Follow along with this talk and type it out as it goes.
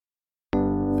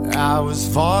I was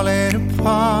falling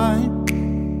apart,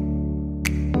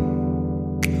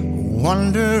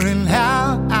 wondering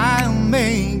how I'll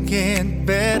make it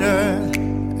better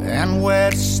and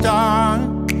where to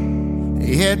start.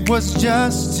 It was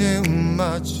just too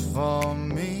much for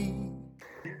me.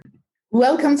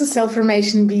 Welcome to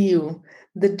Self-Formation BU,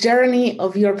 the journey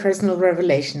of your personal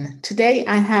revelation. Today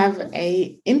I have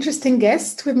an interesting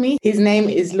guest with me. His name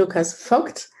is Lukas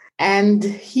Vogt, and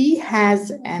he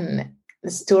has a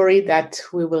story that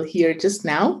we will hear just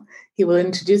now. He will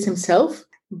introduce himself,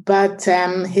 but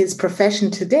his profession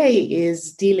today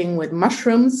is dealing with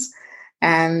mushrooms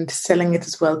and selling it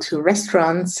as well to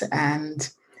restaurants. And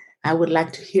I would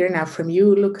like to hear now from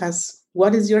you, Lukas.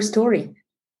 What is your story?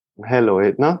 Hello,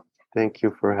 Edna. Thank you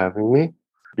for having me.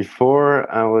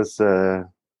 Before I was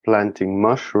planting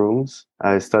mushrooms,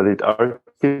 I studied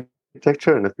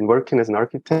architecture and I've been working as an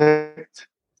architect.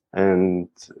 And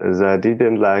as I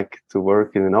didn't like to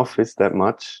work in an office that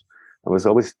much, I was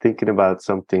always thinking about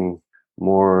something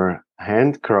more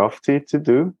handcrafty to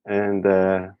do. And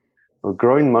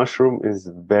growing mushroom is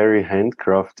very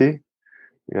handcrafty.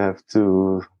 You have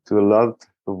to do a lot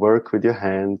of work with your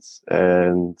hands,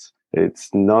 and it's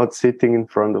not sitting in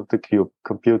front of the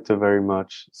computer very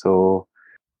much. So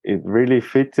it really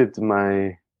fitted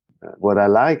my what I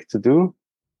like to do.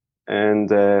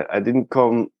 And I didn't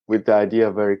come with the idea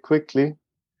very quickly.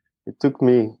 It took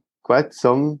me quite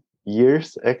some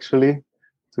years, actually,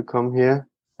 to come here.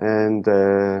 And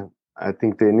I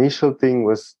think the initial thing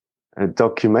was a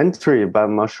documentary about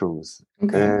mushrooms.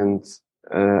 Okay. And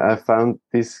I found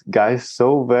this guy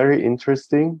so very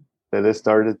interesting that I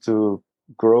started to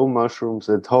grow mushrooms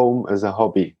at home as a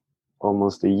hobby,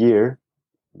 almost a year.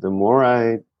 The more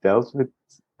I dealt with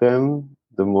them,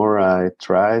 the more I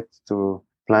tried to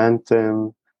plant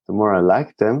them, the more I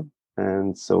liked them.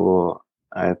 And so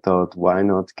I thought, why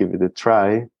not give it a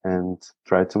try and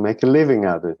try to make a living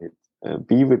out of it,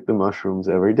 be with the mushrooms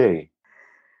every day.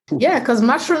 Yeah, because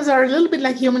mushrooms are a little bit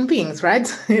like human beings, right?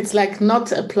 It's like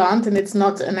not a plant and it's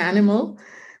not an animal,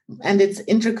 and it's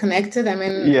interconnected. I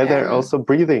mean, yeah, they're also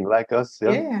breathing like us.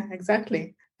 Yeah,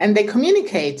 exactly. And they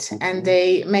communicate and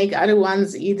they make other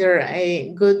ones either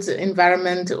a good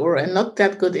environment or a not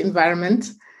that good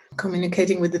environment,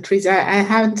 communicating with the trees. I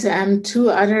had two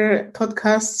other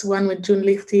podcasts, one with June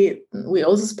Lichty. We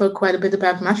also spoke quite a bit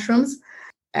about mushrooms,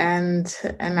 and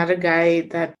another guy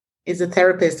that is a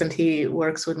therapist and he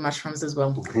works with mushrooms as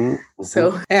well.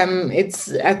 So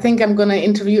I think I'm going to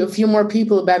interview a few more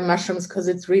people about mushrooms because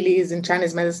it really is in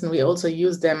Chinese medicine. We also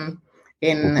use them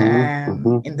in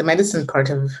the medicine part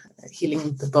of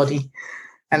healing the body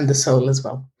and the soul as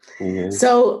well. Yes.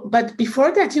 So, but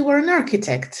before that, you were an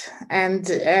architect, and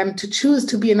to choose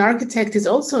to be an architect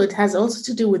it has also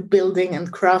to do with building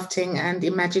and crafting and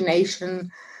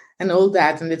imagination and all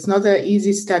that. And it's not an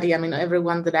easy study. I mean,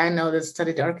 everyone that I know that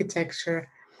studied architecture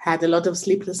had a lot of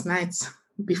sleepless nights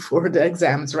before the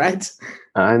exams, right?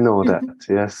 I know that,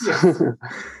 yes. Yes.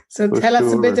 So tell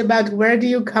us a bit about where do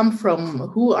you come from?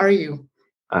 Who are you?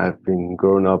 I've been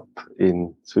grown up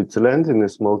in Switzerland, in a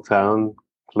small town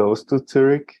close to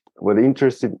Zurich. What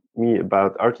interested me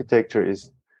about architecture is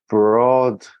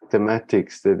broad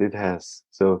thematics that it has.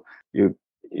 So you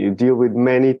deal with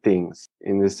many things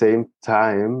in the same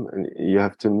time, and you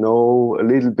have to know a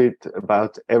little bit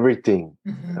about everything,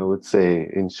 I would say,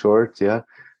 in short, yeah.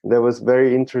 That was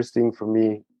very interesting for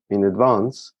me in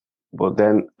advance. But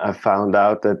then I found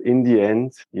out that in the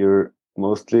end, you're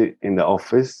mostly in the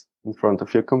office in front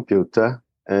of your computer,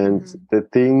 and the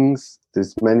things,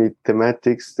 there's many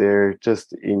thematics, they're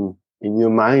just in your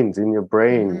mind, in your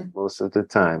brain most of the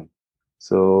time.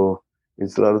 So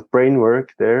it's a lot of brain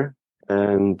work there.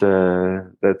 And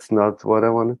that's not what I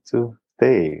wanted to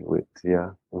stay with.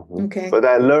 Yeah. Okay. But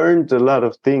I learned a lot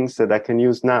of things that I can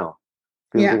use now,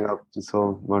 building up this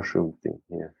whole mushroom thing.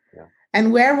 Yeah.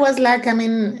 And where was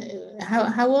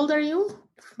how old are you?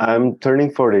 I'm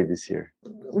turning 40 this year.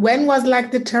 When was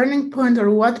the turning point, or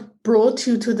what brought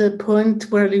you to the point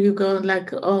where you go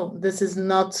oh, this is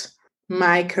not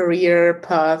my career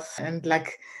path? And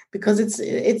because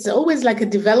it's always like a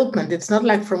development. It's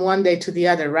not from one day to the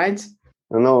other, right?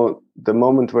 No, the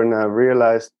moment when I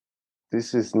realized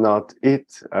this is not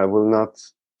it, I will not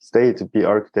stay to be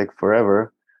architect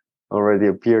forever, already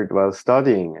appeared while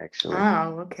studying, actually.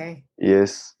 Oh, okay.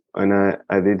 Yes, and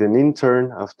I did an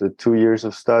intern after 2 years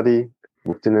of study,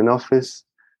 worked in an office,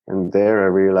 and there I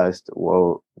realized,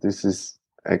 well, this is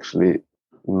actually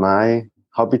my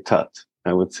habitat,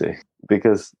 I would say,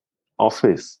 because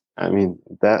office,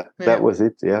 that was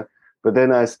it, yeah. But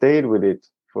then I stayed with it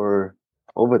for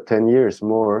over 10 years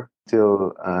more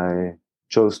till I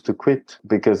chose to quit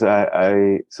because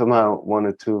I somehow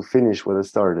wanted to finish what I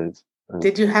started.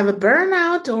 Did you have a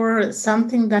burnout or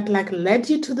something that like led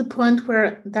you to the point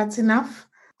where that's enough?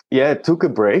 Yeah, I took a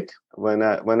break when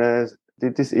I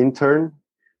did this intern.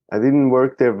 I didn't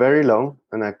work there very long,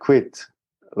 and I quit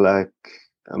like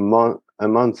a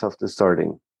month after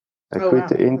starting. I Oh, quit wow.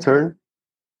 the intern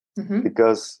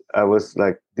because I was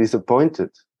like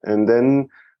disappointed, and then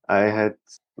I had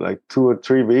like 2 or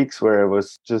 3 weeks where I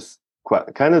was just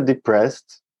quite kind of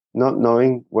depressed, not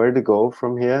knowing where to go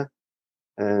from here,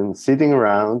 and sitting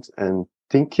around and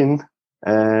thinking.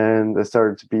 And I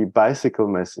started to be bicycle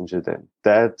messenger then.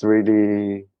 That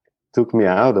really took me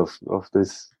out of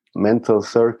this mental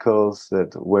circles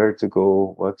that where to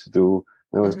go, what to do.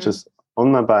 And I was just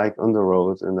on my bike on the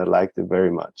road, and I liked it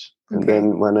very much. And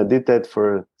then when I did that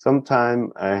for some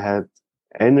time, I had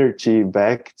energy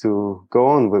back to go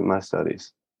on with my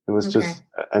studies. It was just,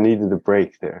 I needed a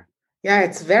break there. Yeah,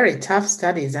 it's very tough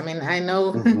studies. I mean, I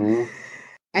know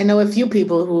I know a few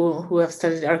people who have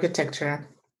studied architecture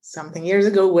something years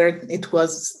ago where it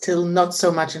was still not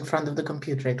so much in front of the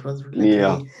computer. It was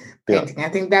literally painting. I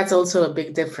think that's also a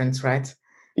big difference, right?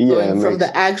 Going from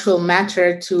the actual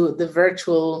matter to the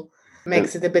virtual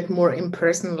makes it a bit more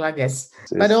impersonal, I guess.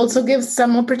 But also gives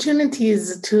some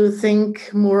opportunities to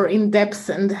think more in depth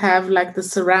and have like the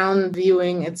surround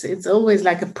viewing. It's always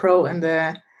like a pro and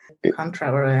a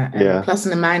contra, or a plus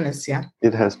and a minus. Yeah,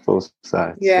 it has both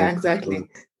sides. Yeah, exactly. Sure.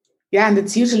 Yeah, and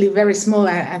it's usually very small.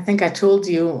 I think I told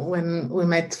you when we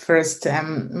met first,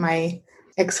 my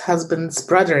ex-husband's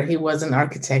brother, he was an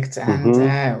architect, and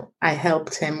I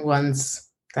helped him once.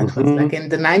 That was like in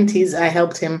the 90s. I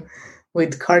helped him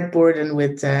with cardboard and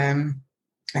with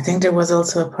I think there was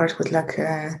also a part with like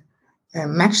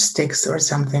matchsticks or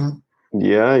something.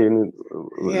 Yeah,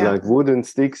 like wooden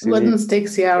sticks. Wooden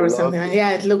sticks, or something.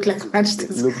 Yeah, it looked like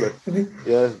matchsticks.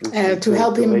 To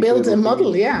help him build a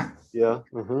model. Yeah. Yeah.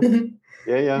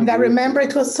 Yeah. And I remember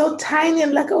it was so tiny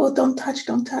and like, oh, don't touch.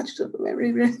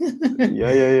 Very.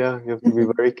 Yeah. You have to be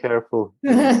very careful.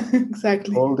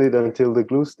 Exactly. Hold it until the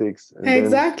glue sticks. And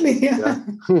exactly.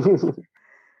 Then,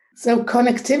 So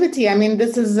connectivity. I mean,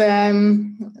 this is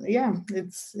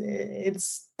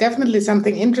it's definitely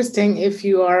something interesting if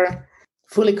you are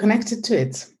fully connected to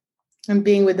it and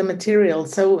being with the material.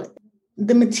 So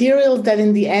the material that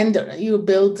in the end you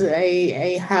build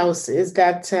a house, is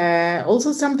that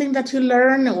also something that you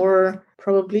learn, or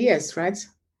probably yes, right?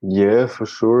 Yeah, for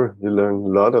sure. You learn a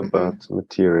lot about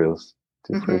materials,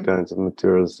 different kinds of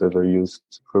materials that are used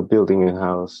for building a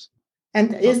house.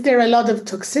 And is there a lot of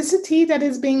toxicity that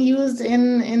is being used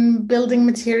in building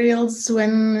materials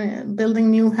when building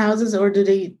new houses, or do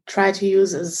they try to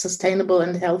use as sustainable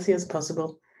and healthy as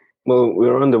possible? Well,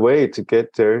 we're on the way to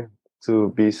get there,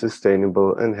 to be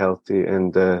sustainable and healthy,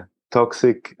 and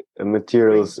toxic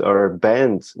materials are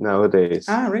banned nowadays.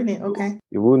 Ah, really? Okay.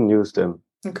 You wouldn't use them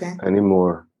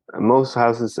anymore. Most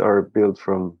houses are built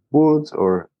from wood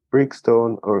or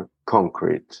brickstone or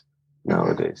concrete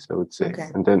nowadays, I would say.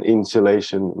 And then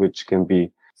insulation, which can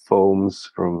be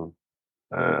foams from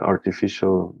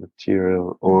artificial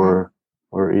material or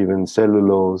even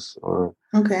cellulose or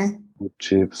wood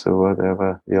chips or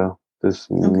whatever. Yeah, there's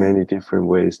many different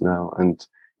ways now, and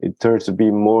it turns to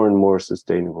be more and more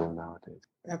sustainable nowadays.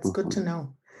 That's good to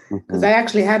know, because I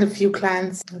actually had a few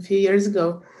clients a few years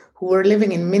ago who were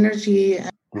living in Minergie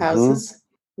houses.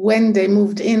 When they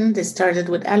moved in, they started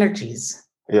with allergies.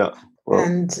 Yeah. Well,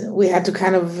 and we had to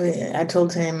I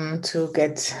told him to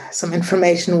get some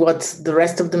information what the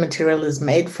rest of the material is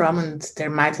made from, and there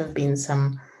might have been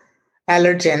some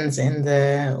allergens in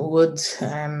the wood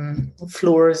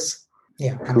floors.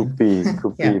 Yeah, could be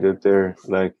that they're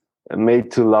like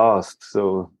made to last,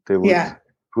 so they would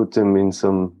put them in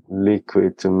some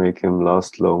liquid to make them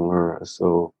last longer.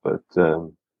 So, but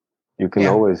you can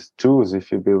always choose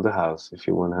if you build a house if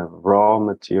you want to have raw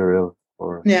material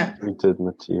or treated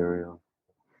material.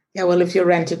 Yeah, well, if you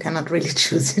rent, you cannot really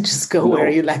choose. You just go where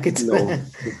you like it. No,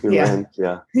 if you rent,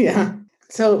 Yeah.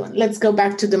 So let's go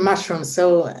back to the mushrooms.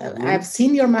 So I've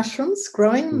seen your mushrooms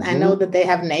growing. I know that they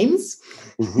have names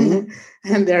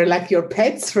and they're like your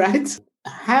pets, right?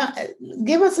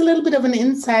 Give us a little bit of an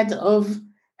insight of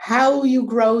how you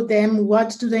grow them.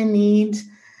 What do they need?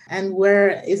 And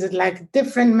where is it like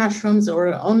different mushrooms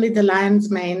or only the lion's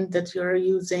mane that you're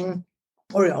using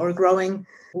or growing?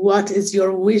 What is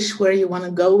your wish where you want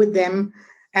to go with them?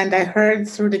 And I heard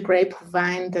through the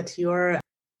grapevine that you're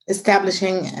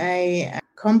establishing a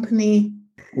company.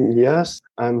 Yes,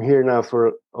 I'm here now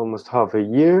for almost half a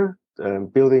year,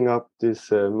 building up this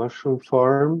mushroom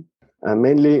farm.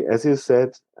 Mainly, as you said,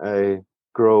 I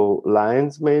grow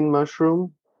lion's mane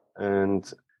mushroom.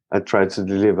 and I try to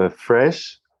deliver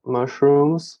fresh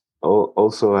mushrooms.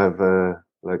 Also have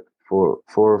like four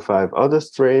or five other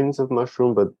strains of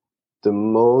mushroom, but the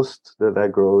most that I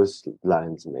grow is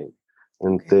lion's mane,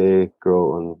 and they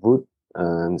grow on wood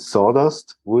and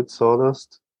sawdust, wood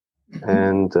sawdust,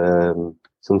 and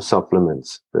some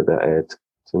supplements that I add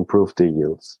to improve the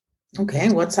yields. Okay,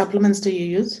 what supplements do you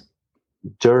use?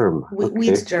 Germ.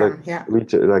 Wheat germ,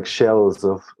 like shells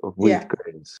of wheat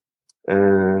grains.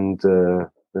 And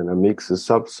then I mix a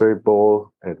substrate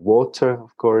ball, add water,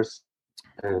 of course,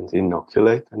 and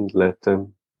inoculate and let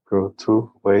them grow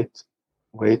through. Wait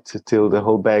till the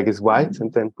whole bag is white,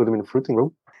 and then put them in the fruiting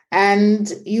room.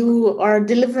 And you are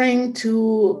delivering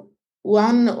to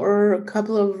one or a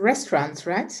couple of restaurants,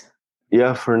 right?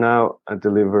 Yeah, for now I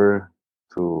deliver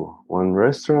to one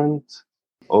restaurant.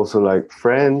 Also, like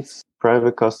friends,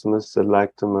 private customers that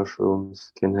like the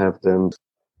mushrooms can have them.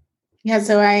 Yeah,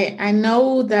 so I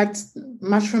know that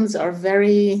mushrooms are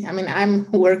very,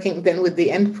 I'm working then with the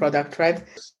end product, right?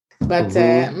 But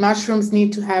mushrooms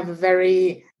need to have a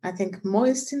very, I think,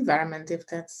 moist environment, if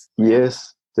that's...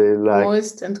 Yes, they like...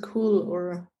 moist and cool,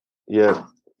 or... Yeah,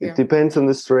 it depends on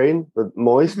the strain, but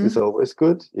moist is always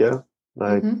good,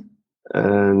 like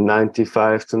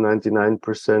 95 to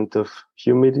 99% of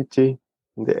humidity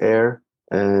in the air.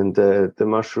 And the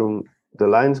mushroom, the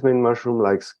lion's mane mushroom,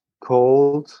 likes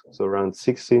cold, so around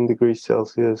 16 degrees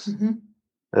Celsius,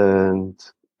 and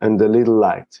a little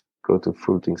light, go to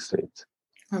fruiting state.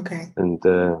 Okay. And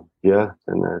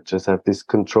and I just have this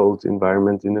controlled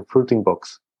environment in a fruiting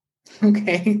box.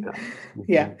 Okay.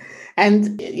 Yeah.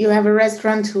 And you have a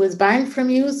restaurant who is buying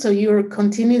from you, so you're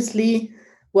continuously,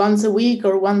 once a week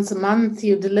or once a month,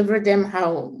 you deliver them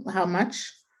how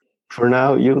much? For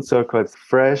now, yields are quite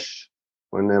fresh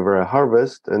whenever I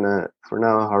harvest, and for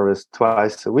now I harvest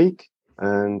twice a week,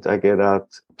 and I get out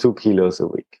 2 kilos a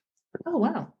week. Oh,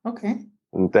 wow. Okay.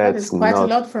 And that is quite a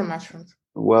lot for mushrooms.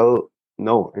 Well,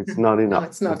 no, it's not enough. No,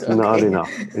 it's not. It's not enough.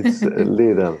 It's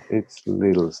little. It's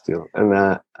little still.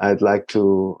 And I'd like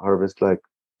to harvest like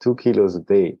 2 kilos a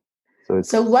day.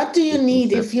 So what do you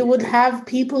need if you would have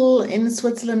people in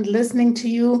Switzerland listening to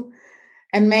you?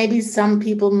 And maybe some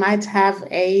people might have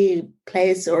a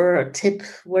place or a tip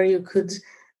where you could...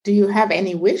 Do you have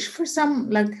any wish for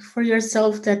for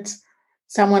yourself that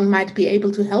someone might be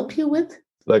able to help you with?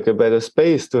 Like a better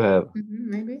space to have.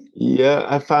 Maybe. Yeah,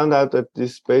 I found out that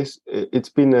this space, it's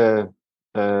been a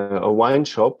wine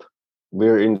shop.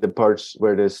 We're in the parts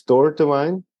where they store the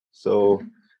wine. So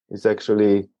it's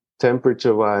actually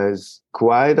temperature-wise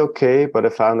quite okay. But I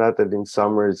found out that in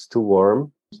summer it's too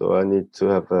warm. So I need to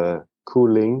have a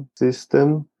cooling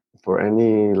system for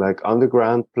any like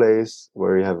underground place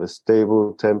where you have a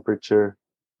stable temperature,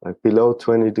 like below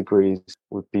 20 degrees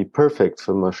would be perfect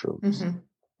for mushrooms.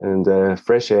 And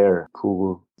fresh air,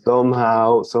 cool.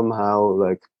 Somehow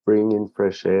like bring in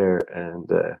fresh air and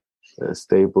a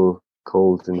stable,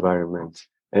 cold environment.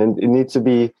 And it needs to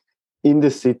be in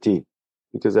the city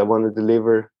because I want to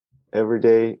deliver every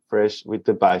day fresh with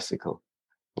the bicycle.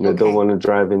 And I don't want to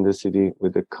drive in the city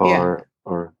with a car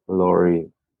or a lorry,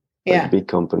 like big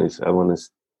companies. I want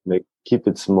to keep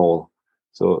it small.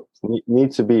 So it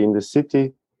needs to be in the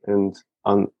city, and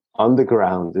on the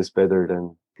ground is better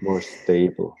than more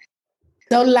stable.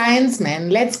 So lion's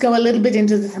mane, let's go a little bit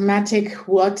into the thematic.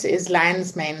 What is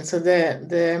lion's mane? So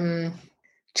the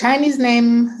Chinese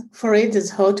name for it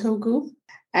is Hotogu,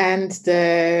 and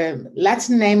the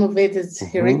Latin name of it is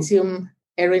Heritium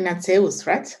erinaceus,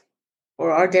 right?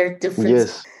 Or are there different?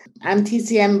 Yes. I'm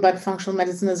TCM, but functional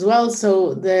medicine as well.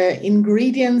 So the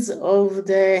ingredients of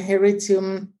the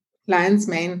Heritium lion's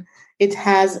mane, it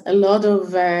has a lot of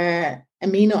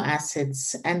amino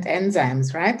acids and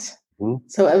enzymes, right?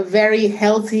 So a very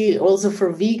healthy, also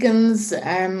for vegans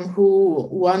who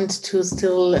want to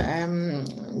still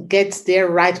get their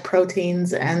right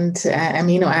proteins and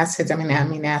amino acids.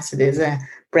 Amino acid is a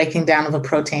breaking down of a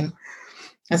protein,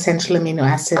 essential amino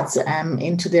acids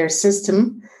into their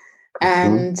system.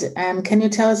 And can you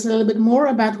tell us a little bit more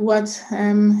about what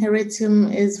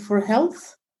Heritium is for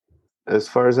health? As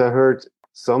far as I heard,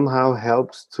 somehow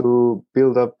helps to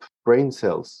build up brain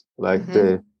cells, like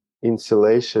the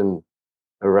insulation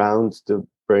around the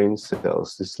brain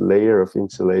cells, this layer of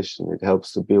insulation. It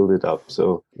helps to build it up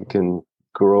so you can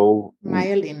grow.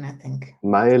 Myelin, I think.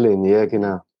 Myelin, yeah,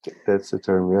 genau. That's the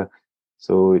term, yeah.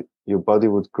 So your body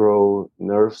would grow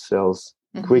nerve cells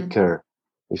quicker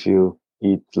if you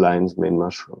eat lion's mane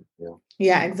mushroom.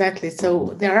 Yeah, exactly.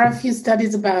 So there are a few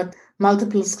studies about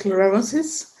multiple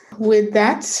sclerosis with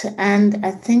that, and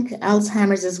I think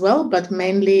Alzheimer's as well, but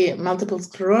mainly multiple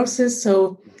sclerosis.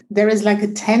 So there is like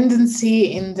a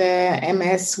tendency in the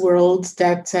MS world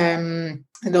that, and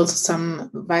also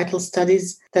some vital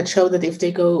studies that show that if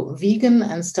they go vegan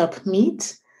and stop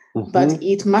meat, but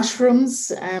eat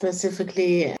mushrooms,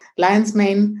 specifically lion's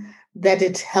mane, that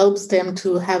it helps them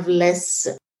to have less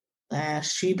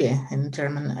Schübe in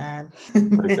German.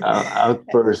 Like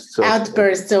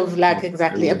outbursts of like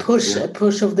exactly a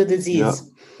push of the disease.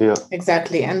 Yeah.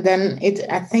 Exactly. And then it,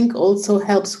 I think, also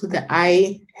helps with the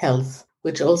eye health,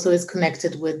 which also is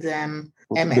connected with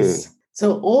MS.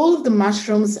 So all of the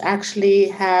mushrooms actually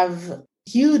have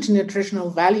huge nutritional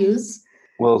values.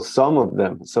 Well, some of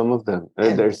them.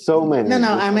 There's so many. No,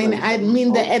 I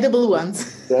mean the edible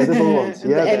ones. The edible ones.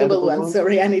 Yeah, the edible ones.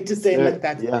 Sorry, I need to say it like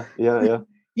that. Yeah.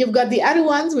 You've got the other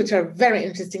ones, which are very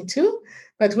interesting too,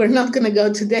 but we're not going to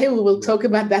go today. We will talk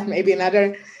about that maybe in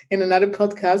another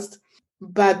podcast.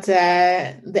 But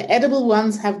the edible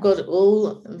ones have got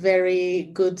all very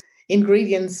good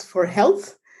ingredients for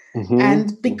health.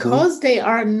 And because they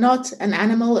are not an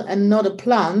animal and not a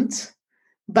plant,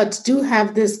 but do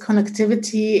have this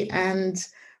connectivity and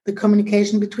the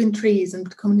communication between trees and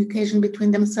the communication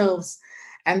between themselves.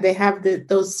 And they have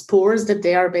those spores that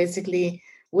they are basically,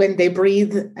 when they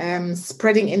breathe,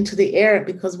 spreading into the air,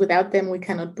 because without them, we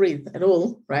cannot breathe at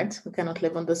all, right? We cannot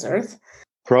live on this earth.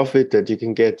 Profit that you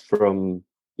can get from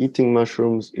eating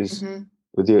mushrooms is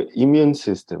with your immune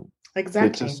system. Exactly.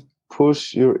 They just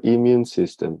push your immune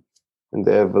system. And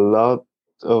they have a lot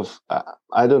of,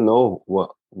 I don't know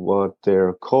what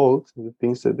they're called, the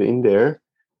things that are in there,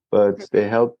 but they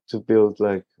help to build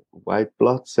like white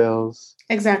blood cells.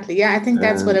 Exactly. Yeah, I think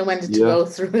that's what I wanted to go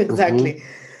through. Exactly.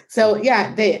 So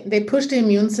yeah, they push the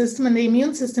immune system, and the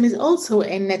immune system is also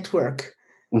a network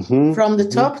from the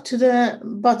top to the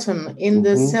bottom, in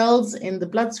the cells, in the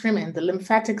bloodstream, in the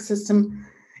lymphatic system,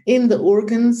 in the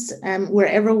organs,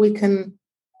 wherever we can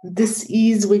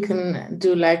disease, we can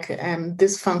do like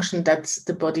dysfunction that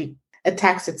the body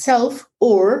attacks itself,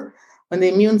 or when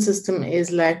the immune system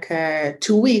is like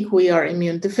too weak, we are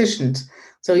immune deficient.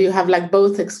 So you have like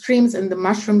both extremes, and the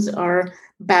mushrooms are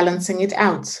balancing it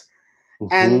out.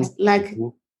 And like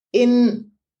when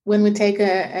we take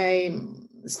a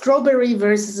strawberry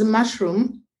versus a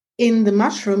mushroom, in the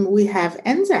mushroom we have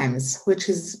enzymes, which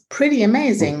is pretty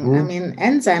amazing. I mean,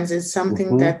 enzymes is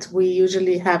something that we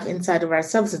usually have inside of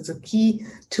ourselves. It's a key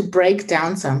to break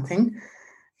down something.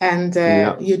 And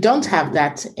you don't have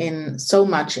that in so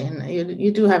much.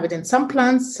 You do have it in some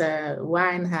plants.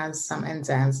 Wine has some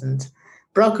enzymes, and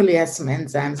broccoli has some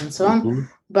enzymes, and so on.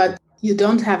 But you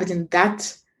don't have it in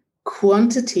that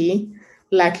quantity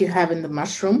like you have in the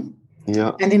mushroom.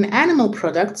 Yeah. And in animal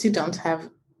products, you don't have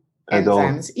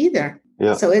enzymes either.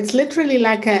 Yeah. So it's literally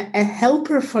like a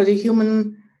helper for the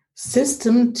human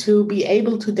system to be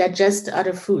able to digest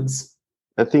other foods.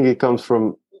 I think it comes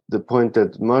from the point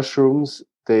that mushrooms,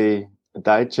 they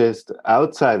digest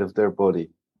outside of their body.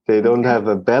 They don't have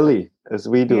a belly as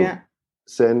we do.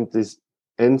 Send these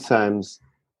enzymes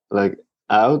like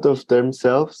out of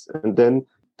themselves, and then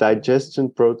digestion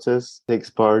process takes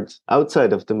part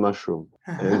outside of the mushroom.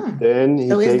 And then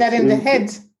is that in the head?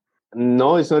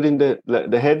 No, it's not in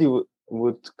the head. You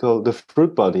would call the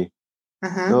fruit body.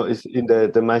 No, it's in the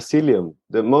mycelium.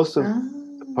 The most of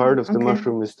the part of the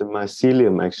mushroom is the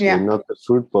mycelium, actually, not the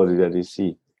fruit body that you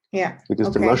see. Yeah.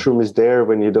 Because the mushroom is there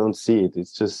when you don't see it.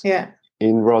 It's just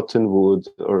in rotten wood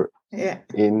or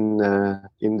in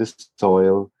the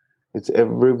soil. It's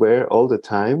everywhere all the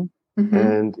time.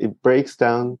 And it breaks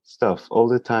down stuff all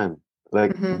the time,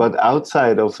 like but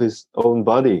outside of his own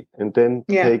body, and then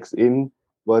takes in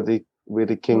what it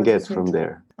can get from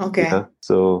there.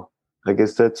 So I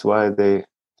guess that's why they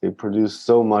produce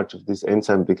so much of this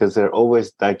enzyme, because they're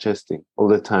always digesting all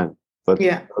the time, but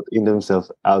not in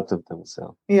themselves, out of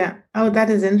themselves. Oh,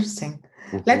 that is interesting.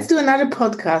 Let's do another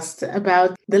podcast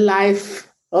about the life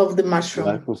of the mushroom.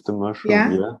 Life of the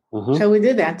mushroom. Shall we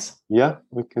do that? Yeah,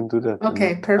 we can do that.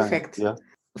 Okay, perfect.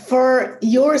 For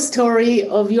your story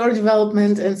of your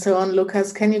development and so on,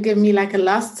 Lucas, can you give me like a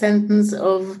last sentence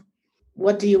of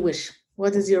what do you wish?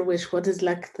 What is your wish? What is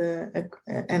like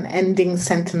an ending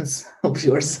sentence of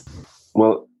yours?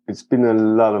 Well, it's been a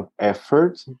lot of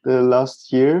effort the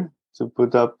last year to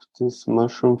put up this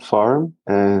mushroom farm,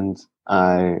 and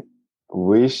I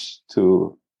wish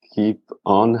to keep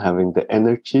on having the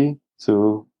energy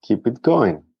to keep it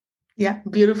going. Yeah,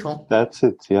 beautiful. That's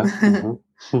it. Yeah.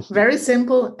 Very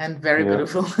simple and very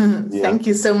beautiful. Thank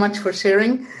you so much for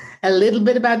sharing a little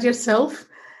bit about yourself.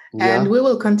 And we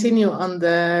will continue on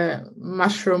the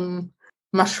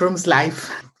mushrooms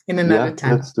life in another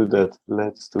time. Let's do that.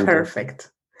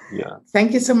 Perfect. Yeah.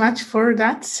 Thank you so much for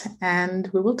that. And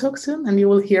we will talk soon, and you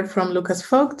will hear from Lucas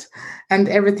Vogt, and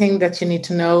everything that you need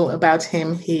to know about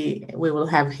him. We will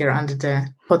have here under the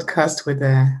podcast with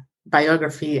the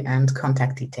biography and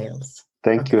contact details.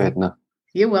 Thank you, Edna.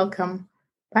 You're welcome.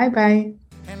 Bye-bye.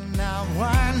 And now